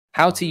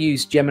How to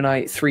use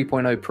Gemini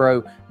 3.0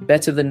 Pro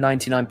better than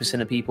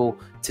 99% of people.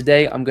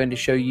 Today, I'm going to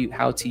show you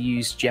how to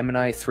use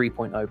Gemini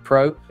 3.0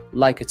 Pro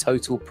like a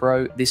total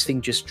pro. This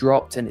thing just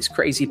dropped and it's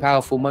crazy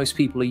powerful. Most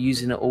people are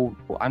using it all.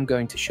 Well, I'm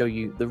going to show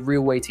you the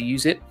real way to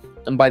use it.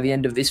 And by the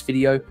end of this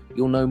video,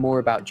 you'll know more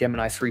about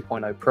Gemini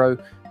 3.0 Pro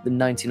than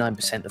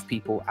 99% of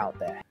people out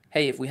there.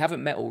 Hey, if we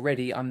haven't met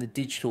already, I'm the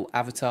digital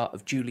avatar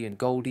of Julian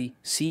Goldie,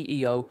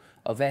 CEO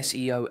of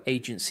SEO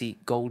agency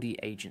Goldie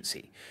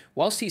Agency.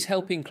 Whilst he's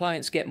helping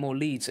clients get more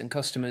leads and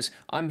customers,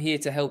 I'm here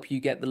to help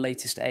you get the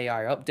latest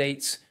AI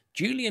updates.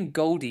 Julian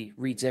Goldie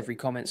reads every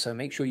comment, so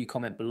make sure you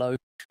comment below.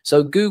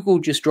 So Google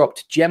just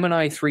dropped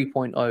Gemini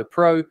 3.0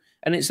 Pro,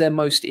 and it's their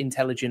most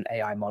intelligent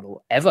AI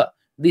model ever.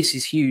 This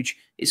is huge.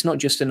 It's not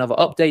just another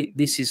update.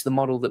 This is the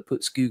model that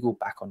puts Google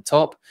back on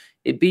top.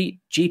 It beat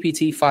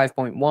GPT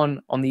 5.1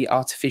 on the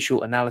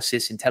Artificial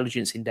Analysis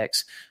Intelligence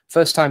Index.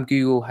 First time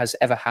Google has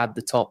ever had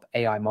the top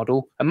AI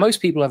model, and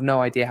most people have no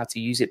idea how to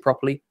use it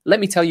properly. Let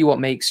me tell you what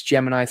makes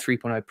Gemini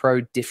 3.0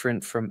 Pro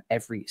different from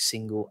every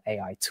single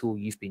AI tool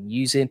you've been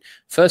using.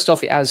 First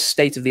off, it has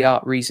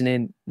state-of-the-art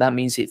reasoning. That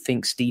means it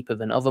thinks deeper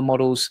than other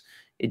models.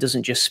 It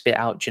doesn't just spit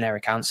out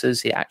generic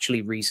answers. It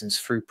actually reasons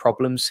through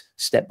problems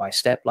step by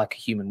step like a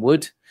human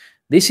would.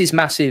 This is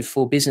massive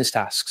for business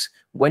tasks.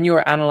 When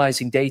you're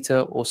analyzing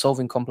data or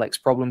solving complex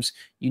problems,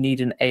 you need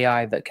an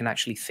AI that can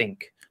actually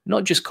think,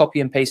 not just copy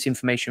and paste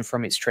information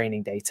from its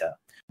training data.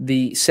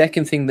 The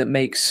second thing that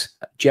makes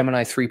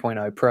Gemini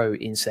 3.0 Pro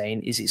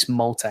insane is its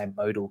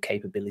multimodal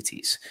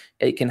capabilities.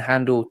 It can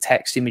handle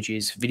text,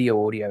 images,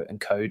 video, audio,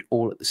 and code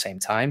all at the same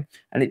time,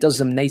 and it does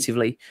them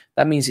natively.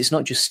 That means it's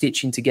not just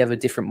stitching together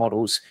different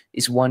models.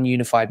 It's one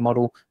unified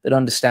model that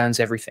understands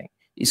everything.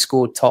 It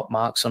scored top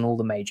marks on all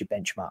the major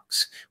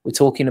benchmarks. We're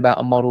talking about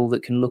a model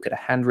that can look at a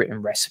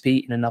handwritten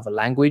recipe in another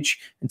language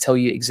and tell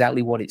you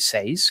exactly what it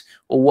says,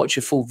 or watch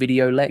a full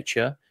video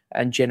lecture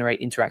and generate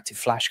interactive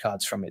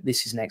flashcards from it.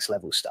 This is next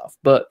level stuff.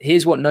 But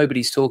here's what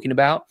nobody's talking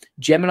about.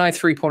 Gemini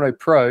 3.0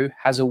 Pro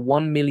has a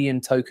 1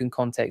 million token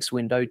context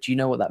window. Do you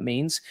know what that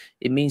means?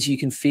 It means you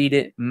can feed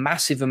it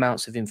massive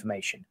amounts of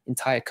information,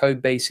 entire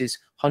code bases,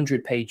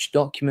 100-page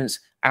documents,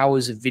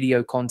 hours of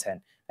video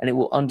content, and it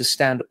will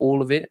understand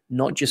all of it,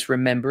 not just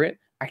remember it,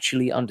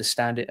 actually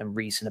understand it and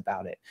reason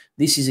about it.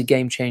 This is a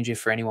game changer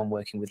for anyone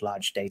working with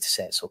large data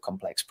sets or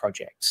complex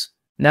projects.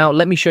 Now,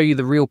 let me show you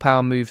the real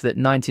power move that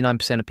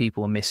 99% of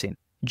people are missing.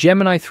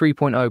 Gemini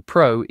 3.0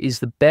 Pro is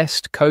the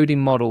best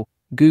coding model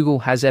Google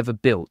has ever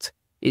built.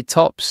 It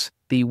tops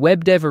the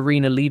Web Dev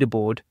Arena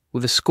leaderboard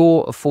with a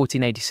score of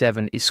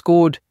 1487. It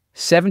scored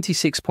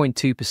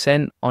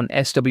 76.2% on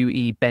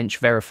SWE Bench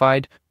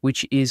Verified,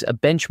 which is a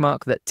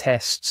benchmark that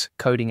tests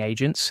coding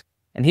agents.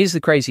 And here's the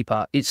crazy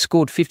part. It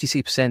scored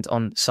 56%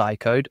 on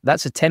SciCode.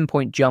 That's a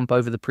 10-point jump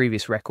over the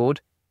previous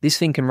record. This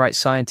thing can write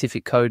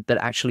scientific code that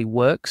actually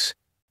works.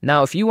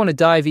 Now, if you want to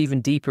dive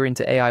even deeper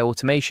into AI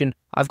automation,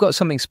 I've got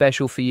something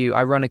special for you.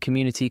 I run a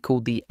community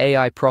called the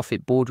AI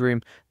Profit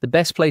Boardroom, the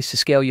best place to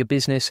scale your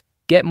business,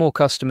 get more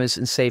customers,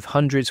 and save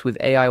hundreds with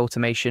AI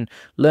automation.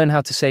 Learn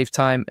how to save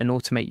time and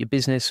automate your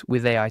business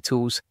with AI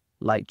tools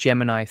like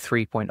Gemini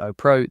 3.0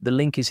 Pro. The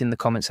link is in the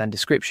comments and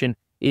description.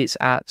 It's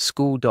at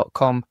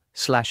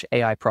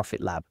school.com/AI Profit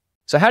Lab.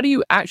 So how do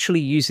you actually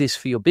use this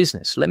for your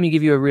business? Let me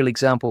give you a real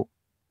example.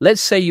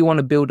 Let's say you want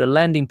to build a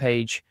landing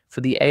page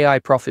for the AI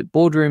Profit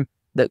Boardroom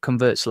that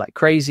converts like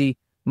crazy.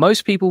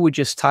 Most people would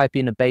just type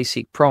in a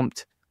basic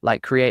prompt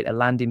like create a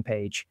landing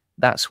page.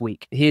 That's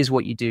weak. Here's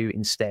what you do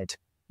instead.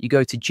 You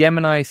go to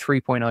Gemini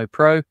 3.0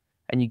 Pro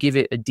and you give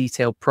it a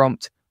detailed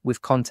prompt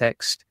with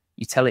context.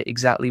 You tell it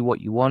exactly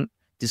what you want.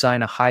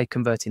 Design a high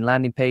converting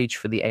landing page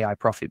for the AI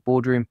Profit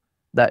Boardroom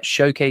that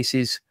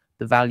showcases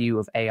the value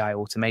of AI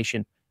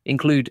automation.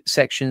 Include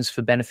sections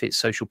for benefits,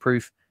 social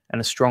proof,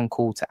 and a strong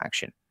call to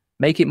action.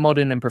 Make it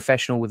modern and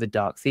professional with a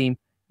dark theme.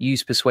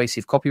 Use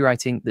persuasive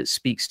copywriting that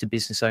speaks to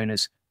business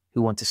owners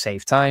who want to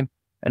save time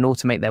and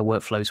automate their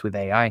workflows with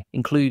AI.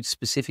 Include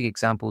specific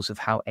examples of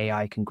how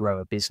AI can grow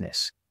a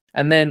business.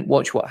 And then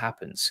watch what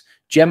happens.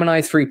 Gemini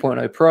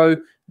 3.0 Pro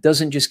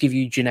doesn't just give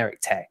you generic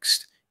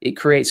text. It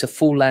creates a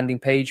full landing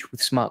page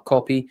with smart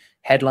copy,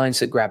 headlines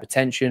that grab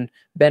attention,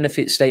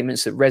 benefit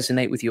statements that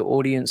resonate with your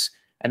audience,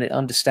 and it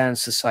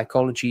understands the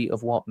psychology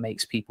of what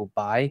makes people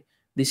buy.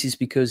 This is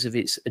because of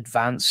its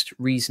advanced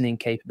reasoning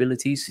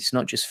capabilities. It's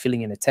not just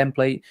filling in a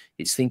template,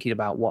 it's thinking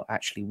about what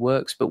actually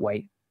works, but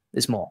wait,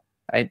 there's more,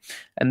 right?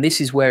 And this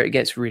is where it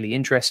gets really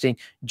interesting.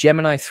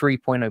 Gemini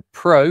 3.0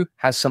 Pro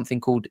has something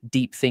called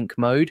Deep Think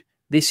mode.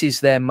 This is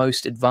their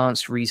most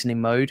advanced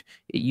reasoning mode.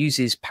 It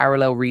uses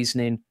parallel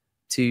reasoning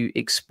to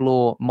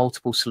explore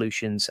multiple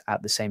solutions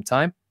at the same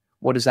time.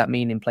 What does that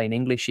mean in plain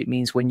English? It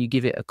means when you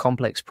give it a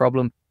complex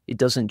problem, it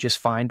doesn't just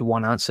find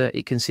one answer.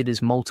 It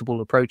considers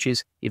multiple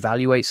approaches,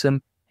 evaluates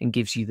them, and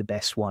gives you the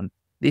best one.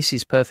 This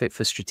is perfect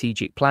for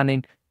strategic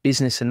planning,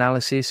 business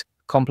analysis,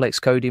 complex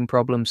coding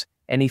problems,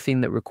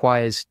 anything that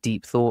requires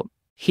deep thought.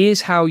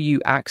 Here's how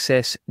you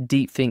access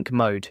Deep Think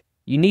mode.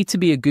 You need to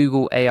be a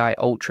Google AI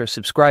Ultra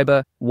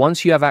subscriber.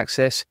 Once you have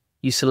access,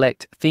 you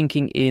select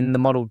Thinking in the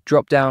model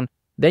dropdown,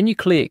 Then you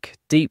click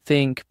Deep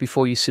Think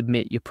before you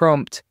submit your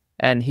prompt.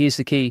 And here's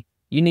the key.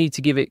 You need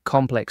to give it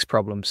complex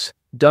problems.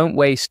 Don't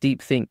waste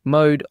Deep Think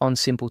mode on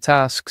simple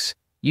tasks.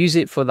 Use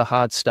it for the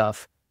hard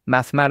stuff.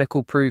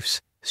 Mathematical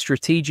proofs,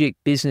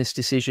 strategic business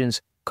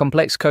decisions,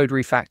 complex code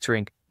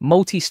refactoring,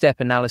 multi-step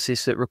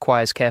analysis that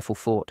requires careful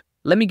thought.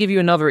 Let me give you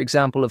another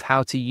example of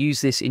how to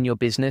use this in your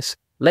business.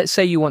 Let's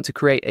say you want to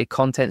create a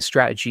content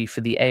strategy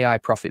for the AI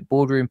Profit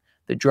Boardroom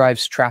that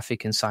drives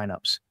traffic and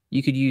signups.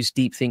 You could use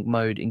Deep Think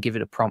mode and give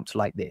it a prompt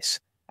like this.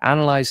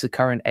 Analyze the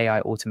current AI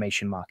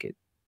automation market.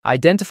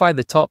 Identify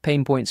the top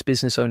pain points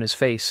business owners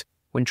face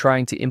when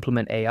trying to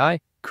implement AI.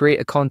 Create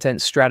a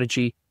content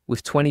strategy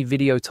with 20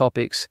 video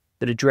topics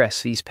that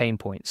address these pain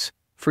points.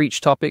 For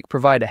each topic,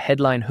 provide a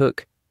headline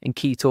hook and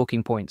key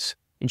talking points.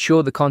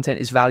 Ensure the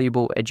content is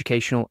valuable,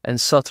 educational, and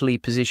subtly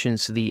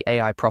positions the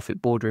AI Profit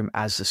Boardroom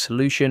as the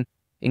solution.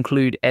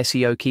 Include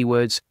SEO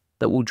keywords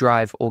that will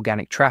drive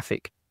organic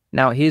traffic.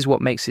 Now, here's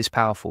what makes this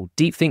powerful.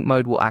 Deep Think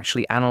mode will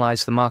actually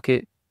analyze the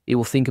market. It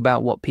will think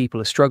about what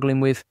people are struggling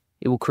with.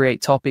 It will create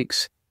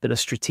topics that are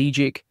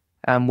strategic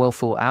and well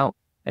thought out,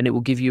 and it will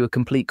give you a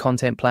complete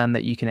content plan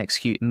that you can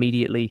execute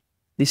immediately.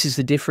 This is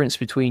the difference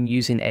between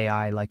using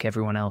AI like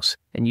everyone else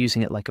and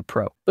using it like a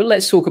pro. But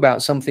let's talk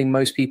about something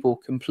most people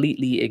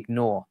completely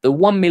ignore. The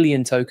 1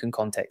 million token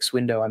context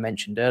window I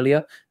mentioned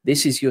earlier.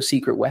 This is your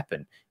secret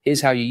weapon.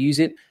 Here's how you use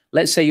it.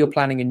 Let's say you're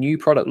planning a new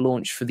product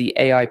launch for the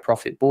AI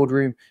Profit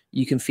Boardroom.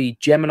 You can feed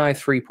Gemini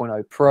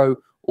 3.0 Pro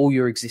all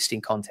your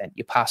existing content,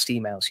 your past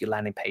emails, your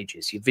landing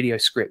pages, your video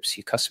scripts,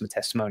 your customer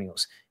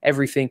testimonials,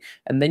 everything.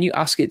 And then you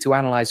ask it to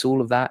analyze all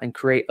of that and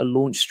create a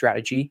launch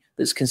strategy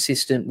that's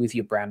consistent with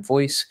your brand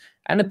voice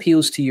and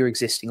appeals to your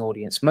existing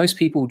audience. Most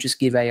people just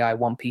give AI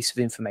one piece of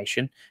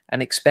information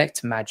and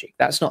expect magic.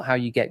 That's not how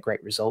you get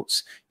great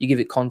results. You give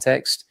it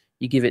context,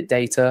 you give it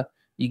data,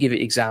 you give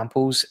it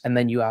examples, and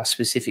then you ask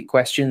specific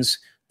questions.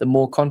 The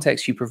more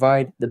context you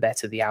provide, the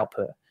better the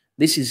output.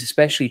 This is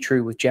especially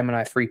true with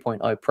Gemini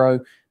 3.0 Pro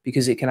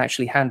because it can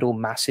actually handle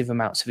massive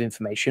amounts of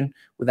information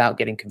without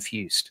getting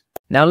confused.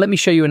 Now let me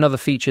show you another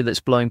feature that's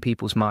blowing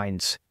people's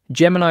minds.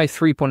 Gemini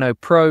 3.0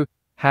 Pro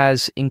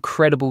has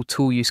incredible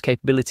tool use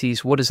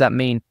capabilities. What does that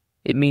mean?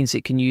 It means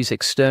it can use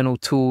external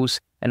tools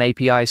and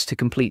APIs to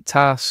complete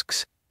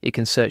tasks. It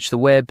can search the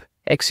web,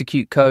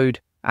 execute code,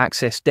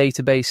 access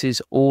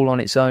databases all on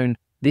its own.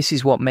 This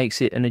is what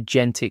makes it an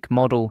agentic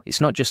model.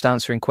 It's not just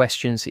answering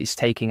questions, it's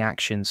taking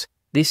actions.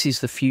 This is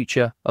the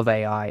future of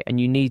AI,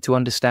 and you need to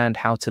understand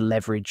how to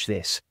leverage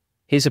this.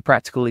 Here's a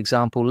practical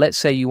example. Let's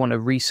say you want to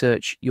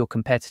research your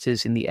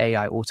competitors in the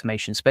AI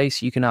automation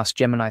space. You can ask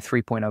Gemini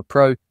 3.0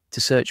 Pro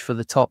to search for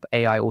the top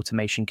AI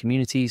automation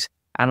communities,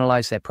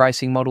 analyze their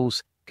pricing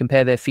models,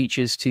 compare their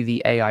features to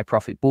the AI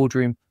Profit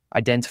Boardroom,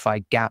 identify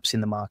gaps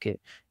in the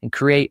market, and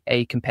create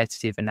a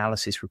competitive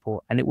analysis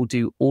report. And it will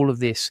do all of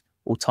this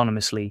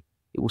autonomously.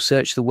 It will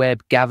search the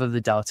web, gather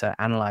the data,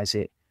 analyze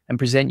it, and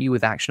present you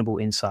with actionable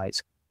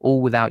insights,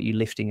 all without you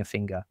lifting a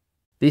finger.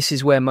 This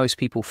is where most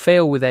people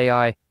fail with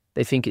AI.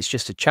 They think it's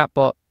just a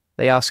chatbot.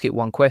 They ask it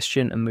one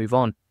question and move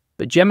on.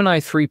 But Gemini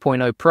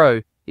 3.0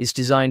 Pro is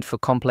designed for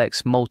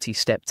complex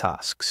multi-step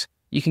tasks.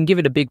 You can give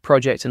it a big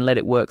project and let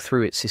it work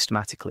through it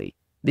systematically.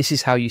 This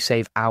is how you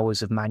save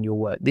hours of manual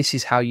work. This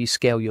is how you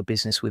scale your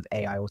business with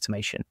AI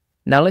automation.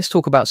 Now let's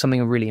talk about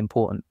something really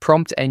important,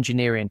 prompt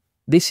engineering.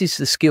 This is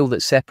the skill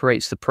that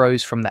separates the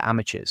pros from the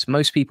amateurs.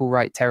 Most people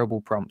write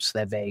terrible prompts.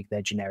 They're vague,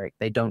 they're generic,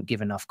 they don't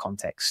give enough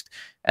context.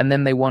 And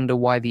then they wonder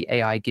why the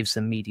AI gives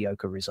them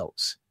mediocre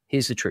results.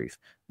 Here's the truth.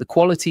 The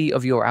quality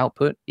of your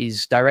output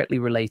is directly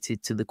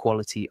related to the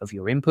quality of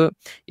your input.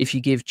 If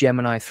you give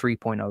Gemini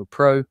 3.0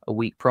 Pro a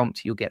weak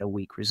prompt, you'll get a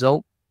weak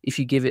result. If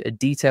you give it a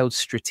detailed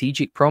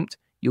strategic prompt,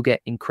 you'll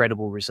get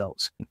incredible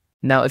results.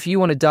 Now, if you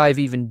want to dive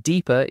even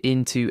deeper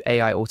into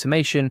AI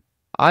automation,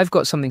 I've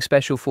got something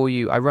special for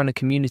you. I run a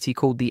community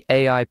called the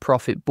AI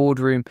Profit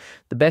Boardroom,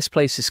 the best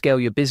place to scale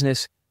your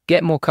business,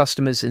 get more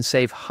customers, and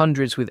save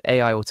hundreds with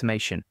AI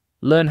automation.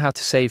 Learn how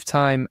to save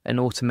time and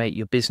automate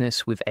your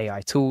business with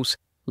AI tools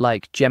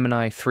like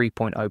Gemini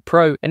 3.0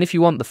 Pro. And if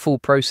you want the full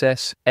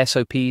process,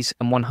 SOPs,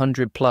 and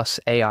 100 plus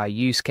AI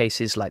use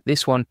cases like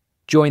this one,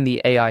 join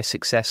the AI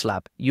Success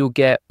Lab. You'll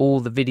get all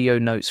the video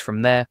notes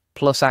from there,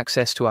 plus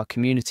access to our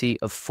community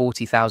of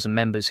 40,000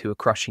 members who are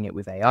crushing it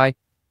with AI.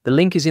 The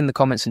link is in the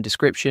comments and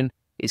description.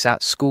 It's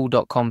at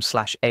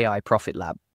school.com/AI Profit Lab.